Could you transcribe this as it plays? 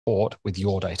report with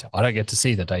your data. I don't get to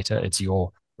see the data. It's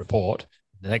your report.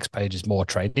 The next page is more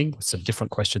training with some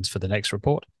different questions for the next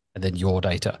report, and then your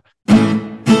data.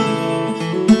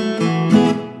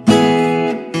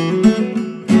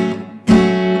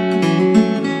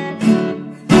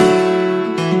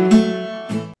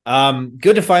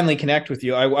 Good to finally connect with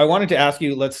you. I wanted to ask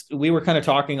you, we were kind of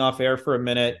talking off air for a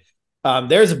minute.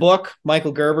 There's a book,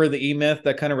 Michael Gerber, The E-Myth,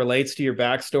 that kind of relates to your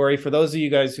backstory. For those of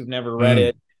you guys who've never read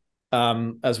it,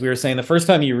 as we were saying, the first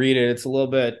time you read it, it's a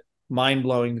little bit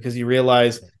mind-blowing because you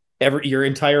realize your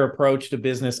entire approach to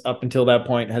business up until that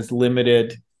point has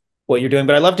limited what you're doing.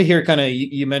 But I'd love to hear kind of,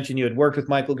 you mentioned you had worked with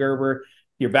Michael Gerber,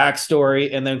 your backstory,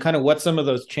 and then kind of what some of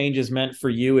those changes meant for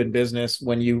you in business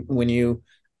when you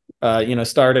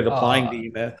started applying the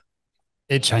E-Myth.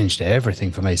 It changed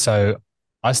everything for me. So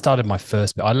I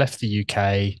left the UK,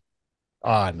 I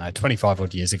don't know, 25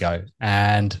 odd years ago.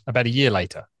 And about a year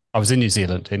later, I was in New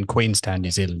Zealand, in Queenstown,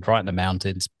 New Zealand, right in the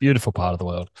mountains, beautiful part of the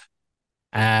world.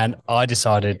 And I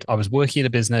decided I was working in a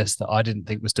business that I didn't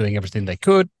think was doing everything they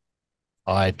could.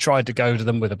 I tried to go to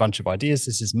them with a bunch of ideas.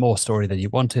 This is more story than you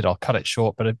wanted. I'll cut it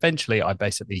short. But eventually, I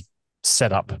basically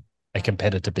set up a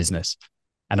competitor business.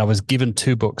 And I was given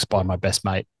two books by my best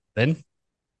mate then.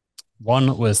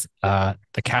 One was The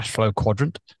Cash Flow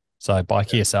Quadrant. So by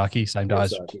Kiyosaki, same guy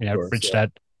as Rich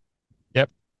Dad. Yep.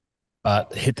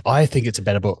 I think it's a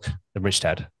better book than Rich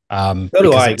Dad. So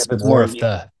do I. It's more of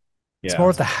the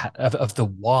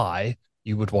why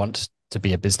you would want to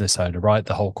be a business owner, right?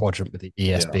 The whole quadrant with the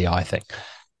ESBI thing.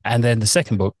 And then the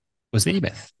second book was The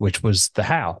E-Myth, which was the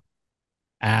how.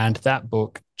 And that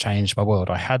book changed my world.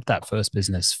 I had that first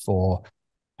business for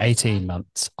 18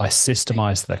 months. I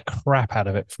systemized the crap out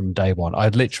of it from day one. I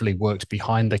literally worked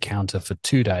behind the counter for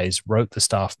 2 days, wrote the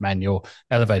staff manual,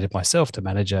 elevated myself to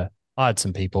manager, hired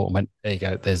some people, and went, there you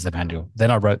go, there's the manual.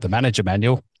 Then I wrote the manager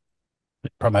manual,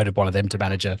 promoted one of them to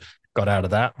manager, got out of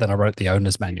that. Then I wrote the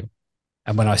owner's manual.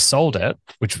 And when I sold it,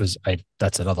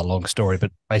 that's another long story,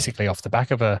 but basically off the back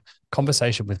of a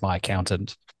conversation with my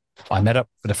accountant, I met up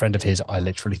with a friend of his. I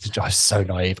was so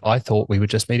naive. I thought we were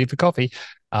just meeting for coffee.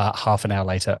 Half an hour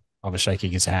later, I was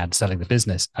shaking his hand, selling the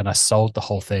business, and I sold the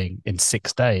whole thing in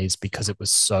 6 days because it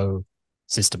was so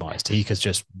systemized. He could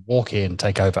just walk in,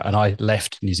 take over, and I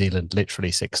left New Zealand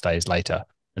literally 6 days later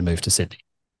and moved to Sydney.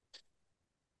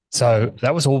 So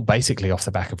that was all basically off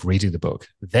the back of reading the book.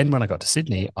 Then when I got to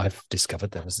Sydney, I've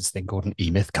discovered there was this thing called an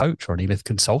E-Myth coach or an E-Myth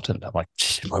consultant. I'm like,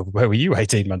 where were you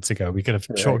 18 months ago? We could have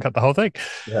shortcut the whole thing.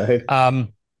 Right.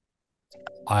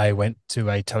 I went to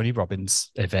a Tony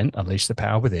Robbins event, Unleash the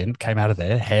Power Within, came out of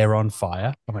there, hair on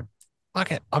fire. I went,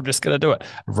 fuck it, I'm just going to do it.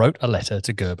 Wrote a letter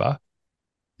to Gerber,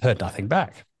 heard nothing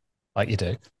back, like you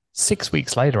do. 6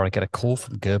 weeks later, I get a call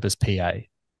from Gerber's PA.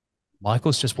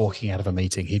 Michael's just walking out of a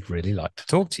meeting. He'd really like to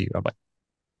talk to you. I'm like,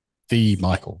 the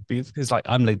Michael. He's like,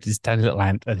 I'm like this tiny little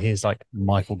ant, and here's like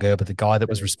Michael Gerber, the guy that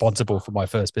was responsible for my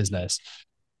first business,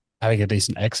 having a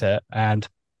decent exit, and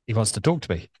he wants to talk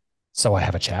to me. So I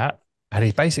have a chat, and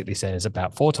he basically says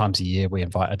about 4 times a year, we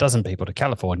invite a dozen people to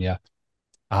California.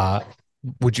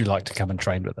 Would you like to come and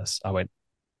train with us? I went,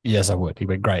 yes, I would. He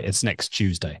went, great. It's next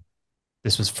Tuesday.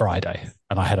 This was Friday,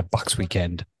 and I had a Bucks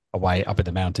weekend away up in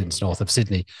the mountains north of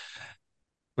Sydney,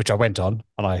 which I went on,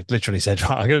 and I literally said,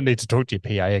 I'm going to need to talk to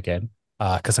your PA again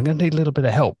because I'm going to need a little bit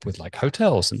of help with like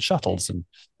hotels and shuttles. And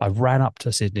I ran up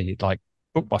to Sydney, like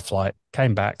booked my flight,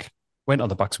 came back, went on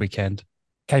the Bucks weekend,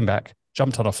 came back,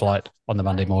 jumped on a flight on the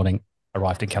Monday morning,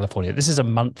 arrived in California. This is a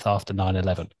month after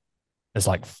 9/11. There's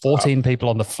like 14 people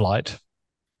on the flight.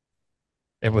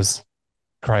 It was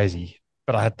crazy,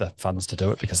 but I had the funds to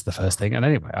do it because of the first thing. And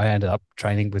anyway, I ended up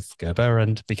training with Gerber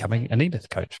and becoming an E-Myth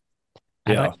coach.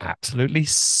 And I absolutely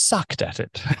sucked at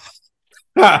it.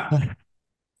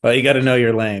 Well, you got to know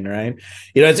your lane, right?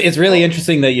 It's really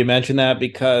interesting that you mentioned that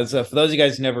because for those of you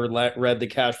guys who never read the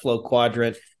cash flow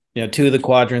quadrant, 2 of the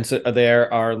quadrants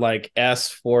there are like S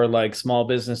for like small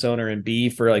business owner and B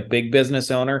for like big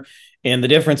business owner. And the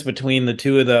difference between the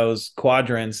 2 of those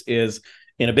quadrants is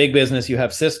in a big business, you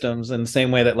have systems in the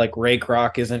same way that like Ray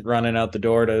Kroc isn't running out the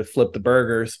door to flip the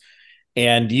burgers.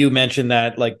 And you mentioned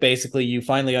that like basically you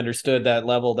finally understood that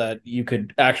level that you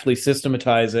could actually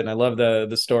systematize it. And I love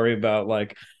the story about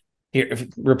like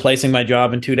replacing my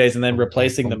job in 2 days and then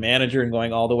replacing the manager and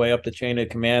going all the way up the chain of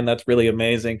command. That's really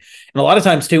amazing. And a lot of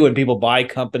times too, when people buy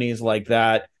companies like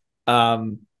that,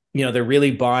 they're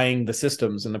really buying the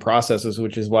systems and the processes,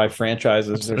 which is why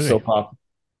franchises are so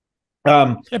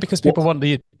popular. Because people want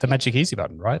the magic easy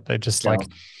button, right? They're just like,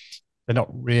 they're not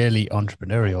really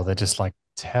entrepreneurial. They're just like,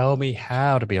 tell me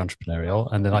how to be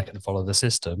entrepreneurial, and then I can follow the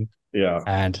system. Yeah.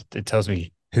 And it tells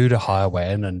me who to hire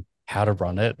when and how to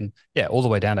run it, and yeah, all the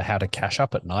way down to how to cash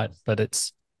up at night. But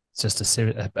it's just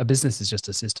a business is just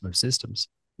a system of systems.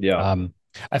 Yeah. Um,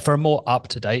 and for a more up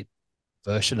to date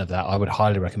version of that, I would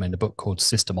highly recommend a book called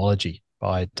Systemology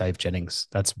by Dave Jennings.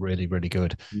 That's really, really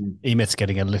good. Mm. eMyth's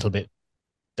getting a little bit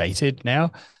dated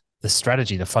now. The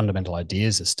strategy, the fundamental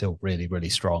ideas are still really, really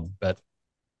strong. But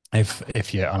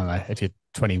if you, I don't know, if you're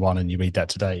 21 and you read that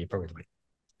today, you're probably like,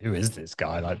 who is this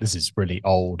guy? Like, this is really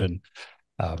old. And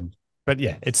um, but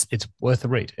yeah, it's worth a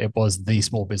read. It was the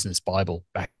small business Bible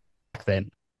back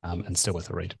then, and still worth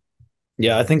a read.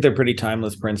 Yeah, I think they're pretty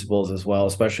timeless principles as well,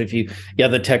 especially if you, yeah,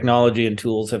 the technology and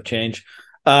tools have changed.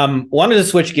 Wanted to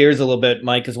switch gears a little bit,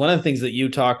 Mike, because one of the things that you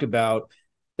talked about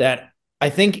that I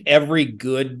think every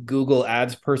good Google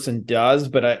Ads person does,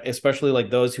 but especially like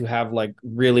those who have like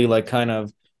really like kind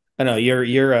of, I don't know,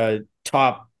 you're a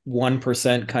top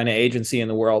 1% kind of agency in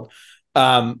the world.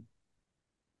 Um,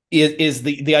 is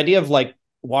the idea of like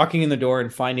walking in the door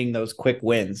and finding those quick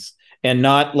wins and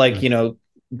not like, Mm.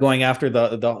 going after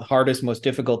the hardest, most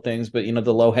difficult things, but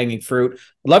the low hanging fruit.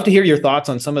 I'd love to hear your thoughts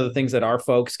on some of the things that our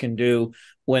folks can do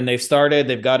when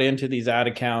they've got into these ad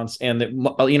accounts, and that,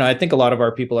 I think a lot of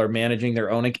our people are managing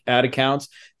their own ad accounts.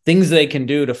 Things they can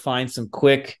do to find some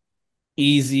quick,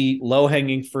 easy, low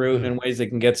hanging fruit, Mm. and ways they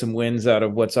can get some wins out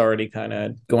of what's already kind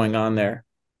of going on there.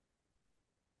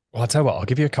 Well, I'll tell you what, I'll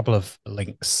give you a couple of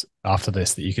links after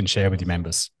this that you can share with your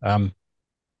members.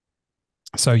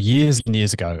 So years and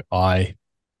years ago, I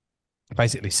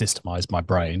basically systemized my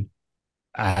brain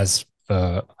as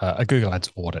for a Google Ads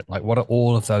audit. Like, what are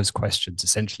all of those questions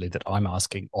essentially that I'm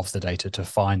asking of the data to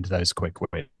find those quick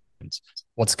wins?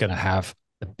 What's going to have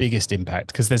the biggest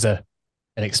impact? Because there's an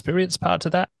experience part to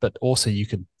that, but also you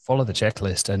can follow the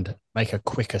checklist and make a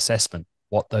quick assessment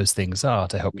what those things are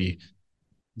to help you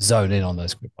zone in on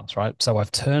those quick ones, right? So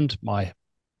I've turned my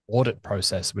audit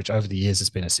process, which over the years has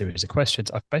been a series of questions,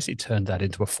 I've basically turned that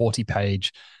into a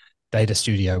 40-page data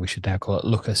studio. We should now call it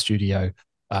Looker Studio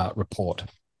report.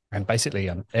 And basically,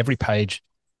 on every page,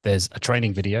 there's a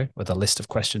training video with a list of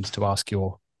questions to ask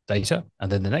your data.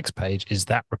 And then the next page is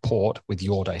that report with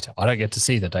your data. I don't get to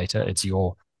see the data, it's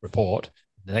your report.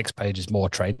 The next page is more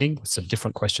training with some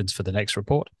different questions for the next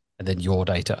report, and then your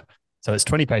data. So it's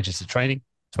 20 pages of training,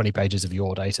 20 pages of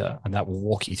your data, and that will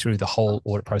walk you through the whole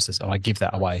audit process. And I give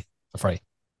that away for free.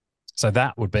 So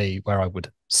that would be where I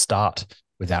would start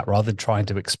with that rather than trying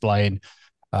to explain,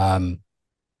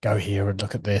 go here and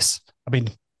look at this. I mean,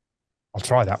 I'll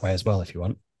try that way as well if you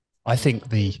want. I think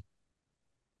the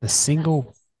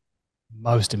single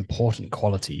most important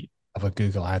quality of a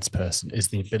Google Ads person is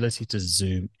the ability to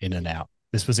zoom in and out.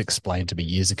 This was explained to me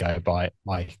years ago by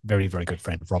my very, very good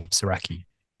friend, Rob Siraki,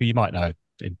 who you might know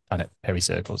in Planet Perry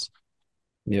circles.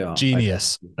 Yeah.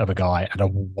 Genius of a guy and a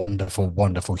wonderful,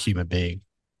 wonderful human being.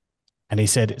 And he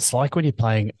said, it's like when you're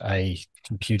playing a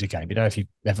computer game. You know, if you've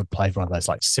ever played one of those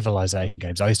like civilization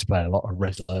games, I used to play a lot of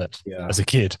Red Alert Yeah. as a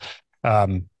kid.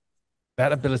 Um,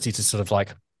 that ability to sort of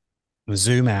like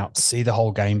zoom out, see the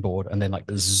whole game board, and then like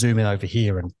zoom in over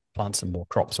here and plant some more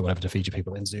crops or whatever to feed your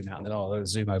people, then zoom out, and then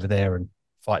zoom over there and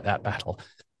fight that battle.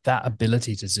 That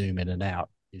ability to zoom in and out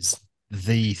is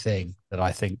the thing that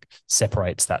I think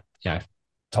separates that,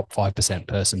 top 5%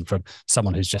 person from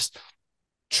someone who's just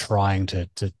trying to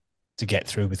get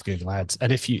through with Google Ads.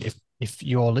 And if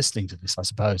you're listening to this, I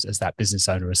suppose, as that business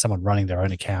owner, as someone running their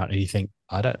own account, and you think,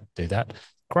 I don't do that,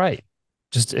 great.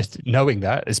 Just knowing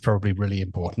that is probably really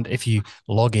important. If you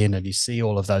log in and you see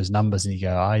all of those numbers and you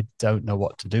go, I don't know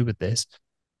what to do with this,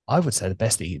 I would say the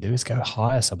best thing you do is go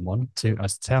hire someone to,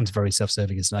 it sounds very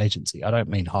self-serving as an agency. I don't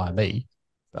mean hire me,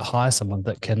 but hire someone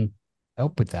that can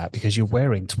help with that, because you're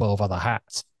wearing 12 other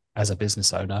hats as a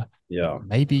business owner. Yeah.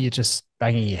 Maybe you're just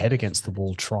banging your head against the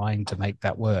wall trying to make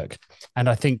that work. And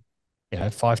I think,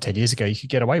 5, 10 years ago, you could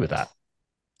get away with that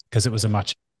because it was a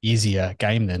much easier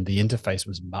game then. The interface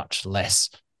was much less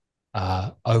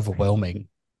overwhelming.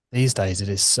 These days, it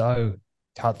is so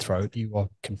cutthroat. You are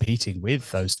competing with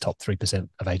those top 3%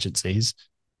 of agencies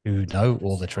who know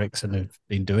all the tricks and have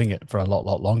been doing it for a lot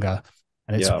longer.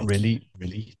 And it's Yeah. really,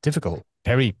 really difficult.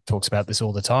 Perry talks about this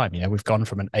all the time. We've gone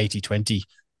from an 80-20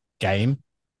 game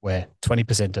where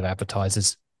 20% of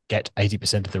advertisers get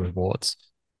 80% of the rewards.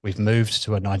 We've moved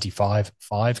to a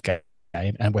 95-5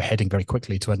 game, and we're heading very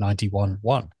quickly to a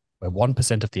 91-1, where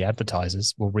 1% of the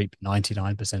advertisers will reap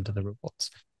 99% of the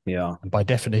rewards. Yeah. And by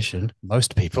definition,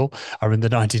 most people are in the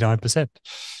 99%.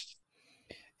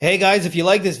 Hey guys, if you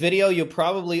like this video, you'll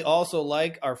probably also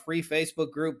like our free Facebook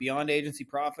group, Beyond Agency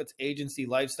Profits, Agency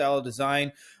Lifestyle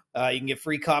Design. You can get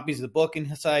free copies of the book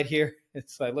inside here.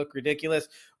 I look ridiculous.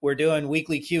 We're doing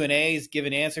weekly Q&As,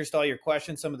 giving answers to all your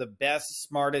questions. Some of the best,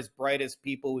 smartest, brightest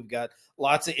people. We've got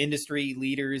lots of industry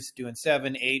leaders doing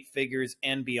 7, 8 figures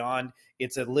and beyond.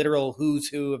 It's a literal who's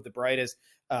who of the brightest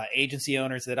agency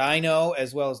owners that I know,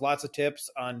 as well as lots of tips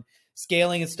on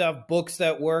scaling and stuff, books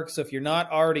that work. So if you're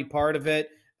not already part of it,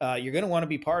 you're going to want to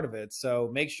be part of it. So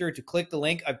make sure to click the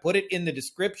link. I put it in the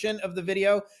description of the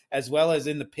video as well as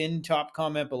in the pinned top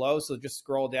comment below. So just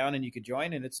scroll down and you can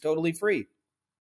join, and it's totally free.